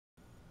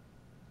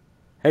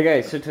Hey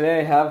guys, so today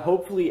I have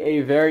hopefully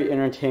a very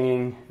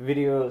entertaining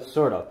video,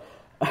 sort of.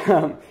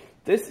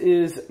 This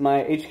is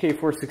my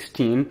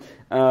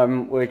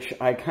HK416, which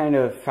I kind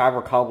of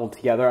fabric-cobbled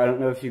together. I don't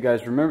know if you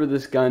guys remember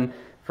this gun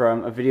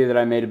from a video that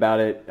I made about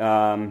it.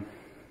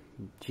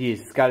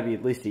 Geez, it's got to be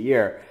at least a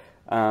year,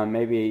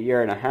 maybe a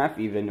year and a half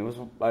even. It was,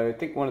 I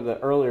think, one of the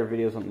earlier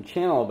videos on the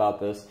channel about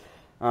this,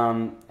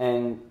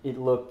 and it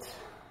looked,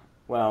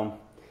 well,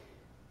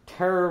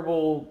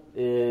 terrible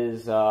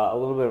is a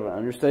little bit of an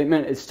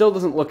understatement. It still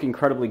doesn't look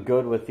incredibly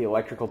good with the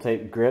electrical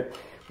tape grip,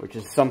 which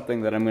is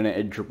something that I'm going to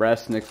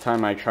address next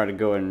time I try to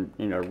go and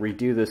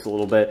redo this a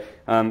little bit.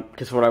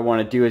 Because what I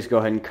want to do is go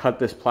ahead and cut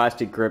this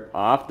plastic grip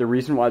off. The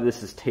reason why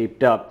this is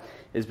taped up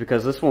is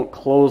because this won't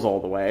close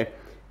all the way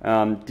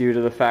due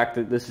to the fact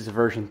that this is a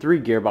version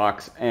 3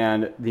 gearbox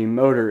and the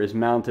motor is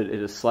mounted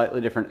at a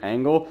slightly different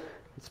angle.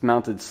 It's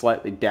mounted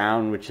slightly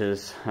down, which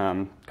has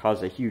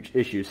caused a huge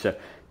issue. So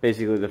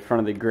basically the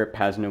front of the grip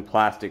has no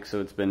plastic,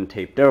 so it's been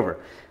taped over.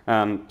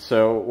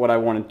 So what I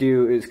want to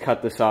do is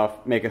cut this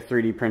off, make a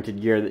 3D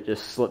printed gear that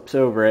just slips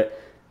over it,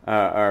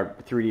 or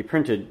 3D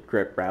printed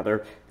grip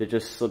rather, that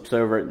just slips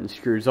over it and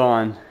screws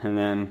on, and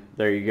then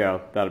there you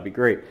go. That'll be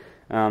great.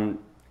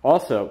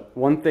 Also,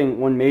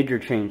 one major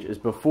change is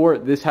before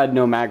this had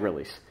no mag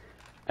release.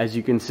 As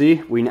you can see,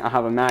 we now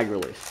have a mag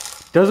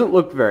release. Doesn't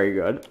look very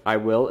good, I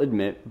will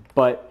admit,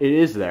 but it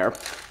is there.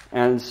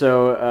 And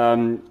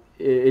so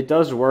it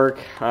does work.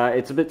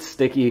 It's a bit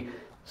sticky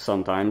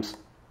sometimes.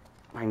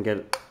 I can get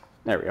it.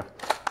 There we go.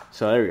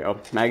 So there we go.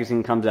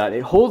 Magazine comes out.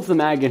 It holds the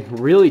mag in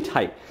really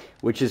tight,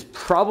 which is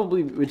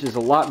a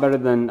lot better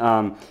than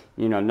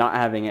not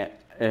having it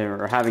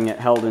or having it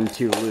held in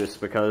too loose,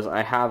 because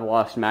I have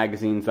lost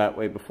magazines that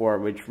way before,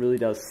 which really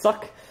does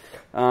suck.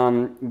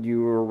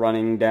 You were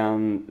running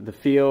down the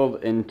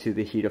field into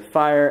the heat of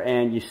fire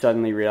and you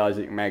suddenly realize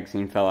that your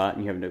magazine fell out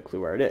and you have no clue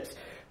where it is.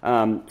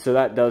 So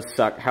that does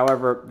suck.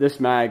 However, this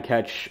mag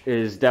catch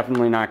is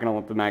definitely not going to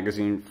let the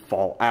magazine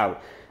fall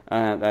out.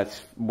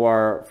 That's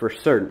more for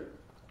certain.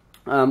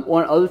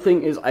 One other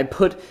thing is I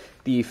put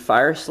the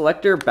fire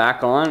selector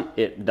back on.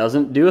 It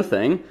doesn't do a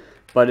thing,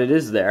 but it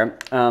is there.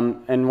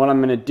 And what I'm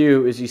going to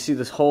do is, you see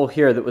this hole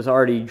here that was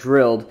already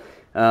drilled.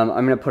 I'm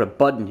going to put a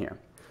button here,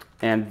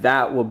 and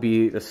that will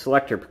be the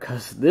selector,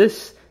 because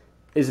this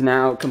is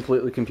now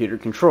completely computer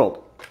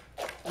controlled.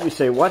 You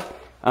say, what?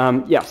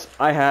 Yes,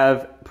 I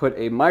have put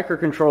a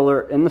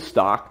microcontroller in the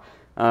stock,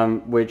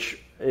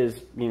 which is,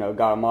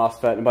 got a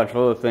MOSFET and a bunch of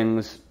other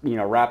things,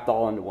 wrapped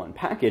all into one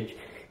package.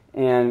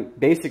 And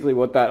basically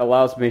what that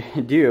allows me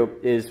to do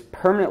is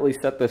permanently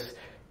set this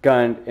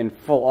gun in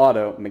full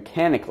auto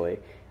mechanically,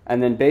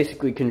 and then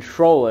basically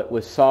control it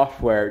with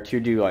software to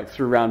do like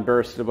 3-round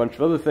bursts and a bunch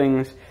of other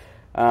things.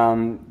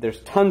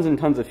 There's tons and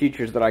tons of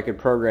features that I could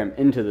program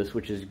into this,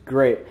 which is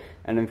great.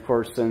 And of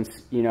course, since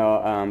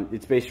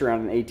it's based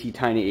around an AT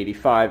Tiny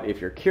 85,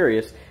 if you're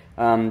curious,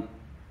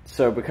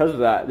 so because of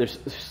that, there's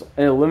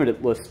a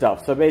limited list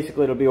stuff. So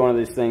basically, it'll be one of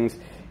these things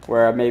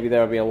where maybe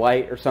there'll be a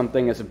light or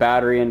something as a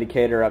battery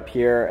indicator up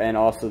here, and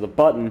also the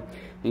button.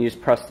 And you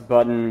just press the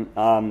button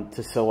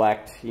to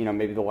select,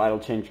 maybe the light will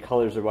change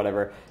colors or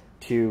whatever,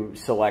 to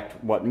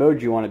select what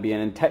mode you want to be in.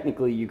 And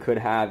technically, you could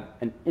have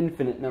an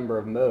infinite number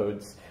of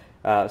modes.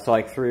 So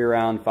like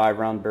 3-round,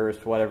 5-round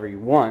burst, whatever you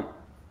want,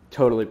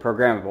 totally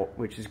programmable,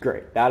 which is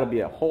great. That'll be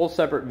a whole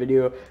separate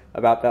video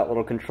about that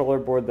little controller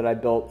board that I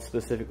built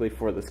specifically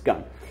for this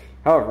gun.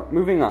 However,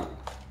 moving on.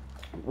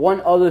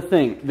 One other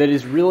thing that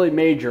is really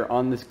major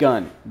on this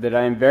gun that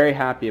I am very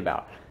happy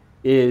about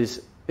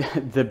is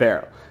the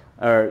barrel,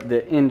 or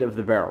the end of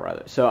the barrel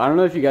rather. So I don't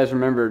know if you guys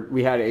remember,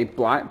 we had a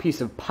black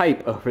piece of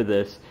pipe over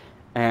this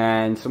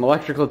and some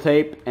electrical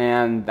tape,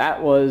 and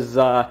that was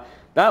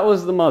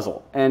the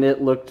muzzle, and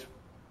it looked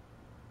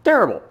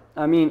terrible.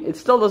 I mean, it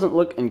still doesn't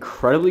look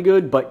incredibly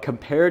good, but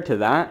compared to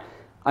that,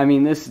 I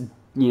mean, this,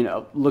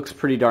 looks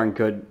pretty darn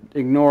good.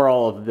 Ignore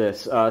all of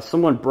this.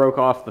 Someone broke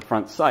off the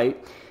front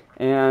sight,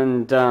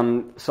 and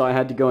so I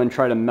had to go and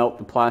try to melt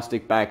the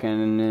plastic back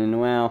in, and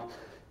well,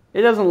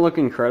 it doesn't look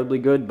incredibly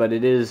good, but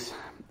it is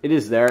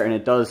there, and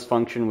it does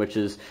function, which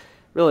is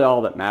really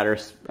all that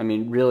matters. I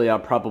mean, really,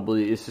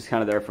 it's just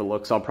kind of there for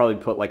looks. I'll probably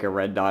put like a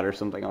red dot or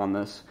something on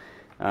this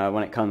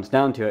when it comes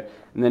down to it.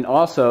 And then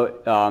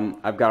also,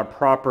 I've got a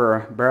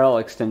proper barrel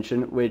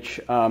extension, which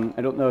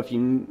I don't know if you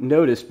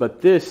noticed,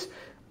 but this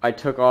I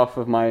took off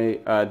of my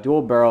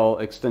dual barrel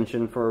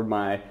extension for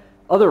my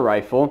other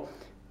rifle,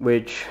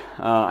 which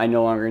I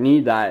no longer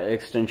need that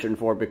extension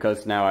for,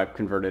 because now I've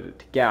converted it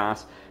to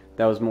gas.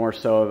 That was more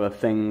so of a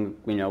thing,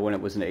 when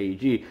it was an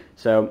AEG.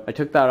 So I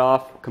took that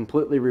off,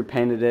 completely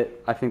repainted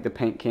it. I think the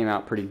paint came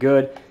out pretty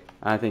good.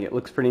 I think it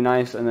looks pretty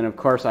nice. And then of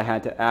course I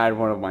had to add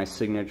one of my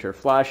signature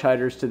flash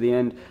hiders to the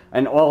end,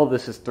 and all of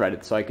this is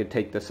threaded, so I could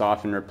take this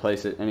off and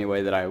replace it any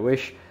way that I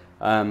wish.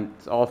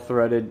 It's all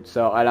threaded.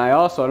 So, and I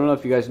don't know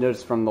if you guys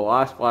noticed from the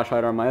last flash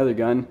hider on my other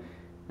gun,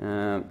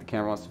 the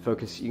camera wants to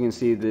focus, you can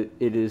see that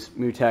it is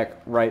Mutec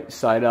right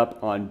side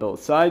up on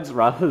both sides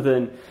rather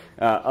than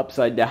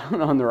upside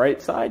down on the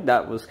right side.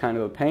 That was kind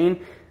of a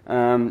pain.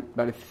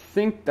 But I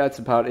think that's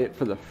about it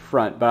for the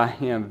front, but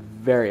I am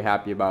very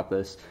happy about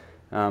this.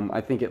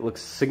 I think it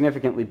looks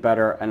significantly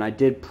better, and I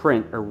did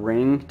print a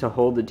ring to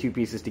hold the two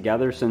pieces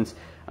together, since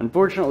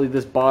unfortunately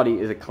this body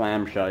is a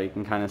clamshell. You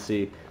can kind of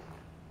see,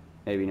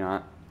 maybe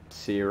not,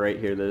 see right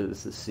here,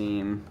 there's the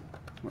seam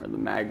where the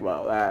mag,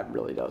 well, that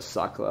really does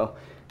suck though.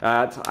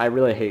 I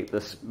really hate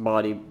this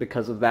body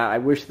because of that. I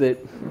wish that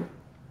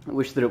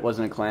it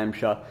wasn't a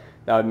clamshell.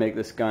 That would make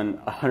this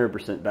gun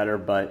 100% better,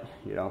 but,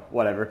 you know,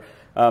 whatever.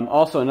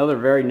 Also, another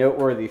very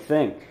noteworthy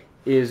thing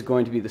is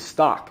going to be the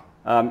stock.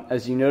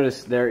 As you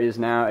notice, there is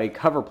now a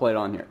cover plate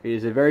on here. It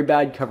is a very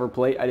bad cover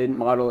plate. I didn't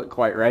model it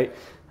quite right.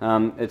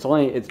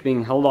 It's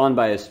being held on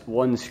by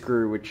one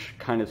screw, which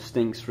kind of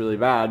stinks really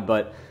bad,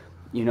 but,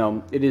 you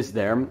know, it is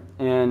there.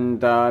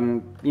 And,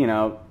 you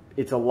know,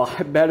 it's a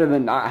lot better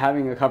than not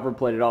having a cover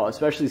plate at all,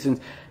 especially since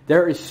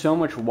there is so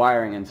much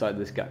wiring inside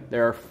this gun.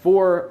 There are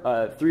 4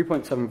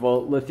 3.7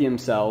 volt lithium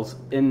cells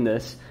in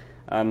this.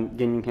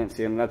 Again, you can't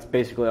see them. That's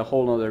basically a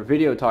whole other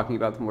video talking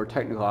about the more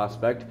technical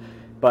aspect.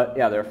 But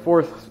yeah, there are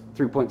 4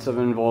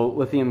 3.7 volt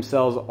lithium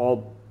cells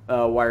all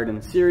wired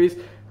in series,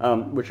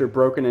 which are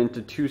broken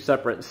into 2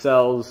 separate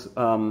cells,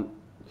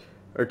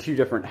 or 2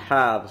 different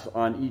halves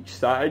on each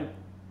side.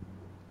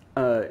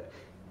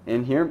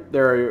 In here,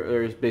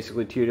 there's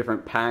basically 2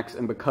 different packs,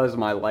 and because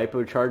my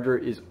LiPo charger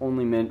is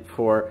only meant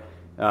for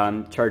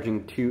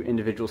charging 2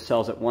 individual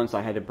cells at once,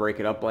 I had to break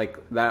it up like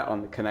that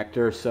on the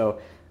connector. So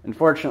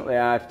unfortunately,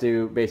 I have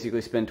to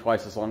basically spend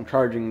twice as long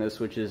charging this,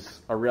 which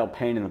is a real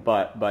pain in the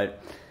butt,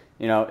 but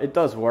you know, it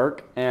does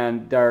work.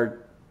 And there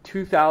are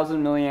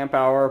 2000 milliamp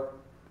hour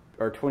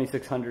or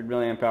 2600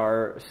 milliamp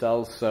hour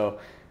cells, so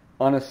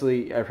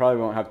honestly, I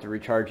probably won't have to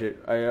recharge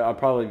it. I'll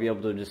probably be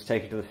able to just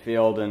take it to the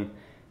field, and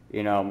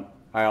you know,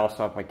 I also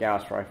have my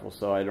gas rifle,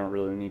 so I don't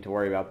really need to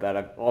worry about that.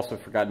 I've also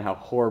forgotten how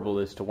horrible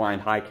it is to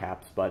wind high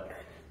caps, but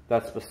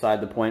that's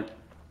beside the point.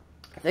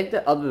 I think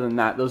that other than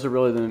that, those are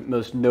really the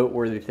most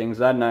noteworthy things.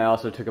 That, and I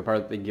also took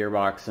apart the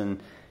gearbox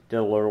and did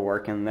a little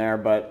work in there.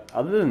 But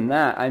other than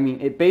that, I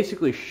mean, it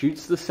basically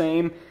shoots the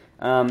same.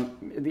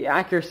 The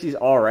accuracy's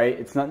alright.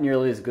 It's not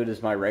nearly as good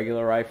as my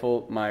regular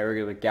rifle, my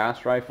regular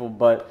gas rifle,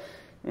 but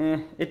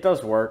it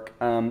does work.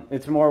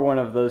 It's more one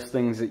of those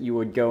things that you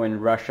would go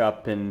and rush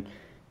up and,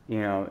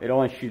 you know, it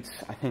only shoots,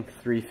 I think,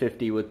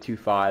 350 with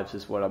 2.5s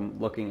is what I'm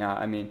looking at.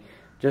 I mean,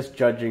 just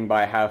judging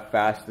by how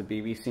fast the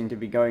BBs seem to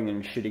be going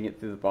and shooting it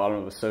through the bottom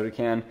of a soda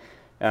can,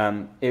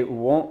 it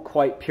won't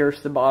quite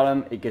pierce the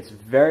bottom. It gets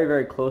very,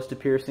 very close to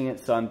piercing it,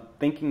 so I'm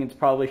thinking it's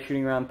probably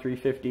shooting around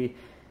 350,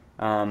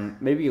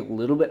 maybe a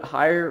little bit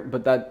higher,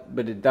 but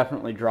it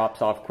definitely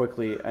drops off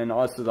quickly. And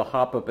also the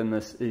hop up in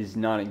this is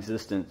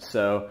non-existent,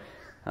 so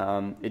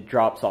it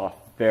drops off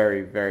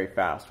very, very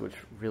fast, which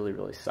really,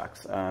 really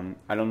sucks.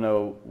 I don't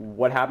know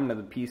what happened to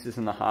the pieces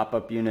in the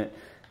hop-up unit.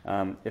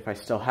 If I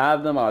still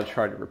have them, I'll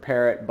try to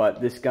repair it,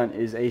 but this gun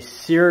is a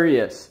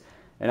serious,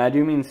 and I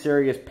do mean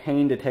serious,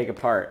 pain to take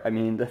apart. I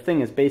mean, the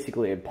thing is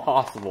basically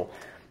impossible.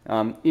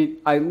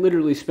 I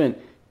literally spent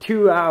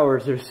 2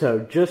 hours or so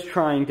just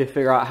trying to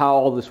figure out how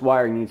all this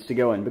wiring needs to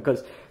go in,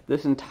 because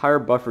this entire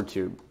buffer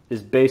tube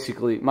is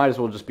basically, might as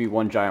well just be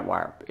one giant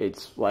wire.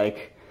 It's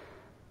like,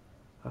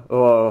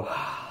 oh,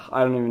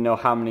 I don't even know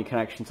how many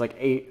connections, like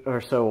 8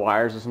 or so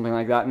wires or something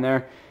like that in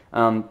there,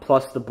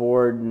 plus the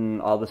board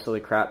and all the silly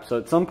crap. So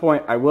at some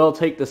point I will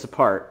take this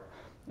apart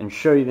and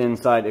show you the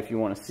inside if you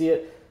want to see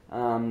it.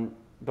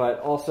 But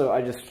also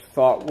I just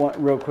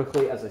thought real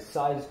quickly as a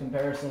size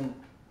comparison,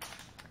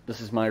 this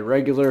is my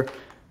regular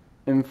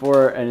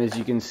M4, and as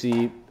you can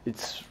see,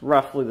 it's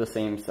roughly the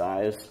same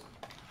size.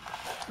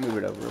 Move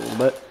it over a little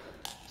bit.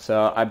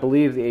 So I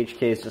believe the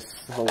HK is just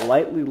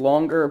slightly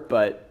longer,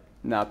 but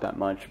not that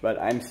much. But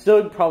I'm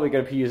still probably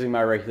going to be using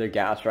my regular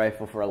gas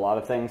rifle for a lot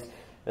of things.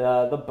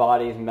 The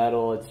body's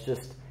metal, it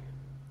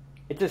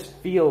just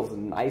feels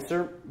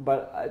nicer,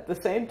 but at the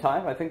same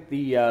time, I think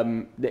the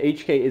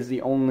HK is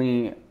the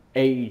only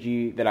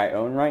AEG that I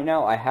own right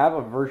now. I have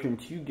a version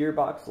 2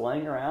 gearbox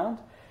laying around,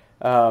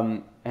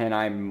 and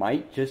I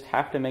might just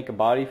have to make a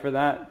body for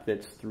that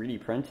that's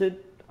 3D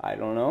printed. I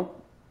don't know,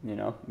 you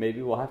know,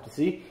 maybe we'll have to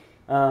see.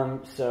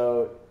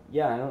 So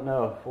yeah, I don't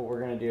know what we're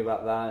going to do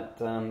about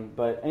that,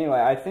 but anyway,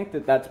 I think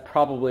that that's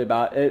probably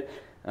about it.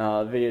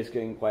 The video is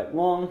getting quite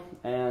long,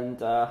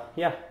 and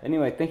yeah,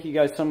 anyway, thank you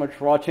guys so much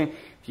for watching.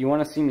 If you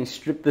want to see me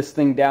strip this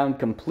thing down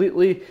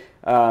completely,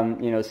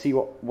 you know, see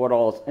what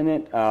all is in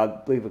it,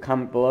 leave a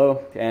comment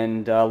below,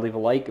 and leave a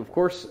like, of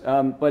course,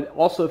 but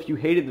also if you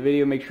hated the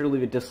video, make sure to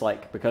leave a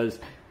dislike, because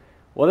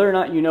whether or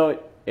not you know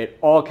it, it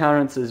all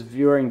counts as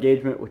viewer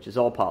engagement, which is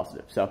all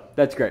positive, so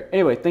that's great.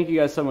 Anyway, thank you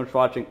guys so much for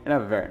watching, and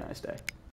have a very nice day.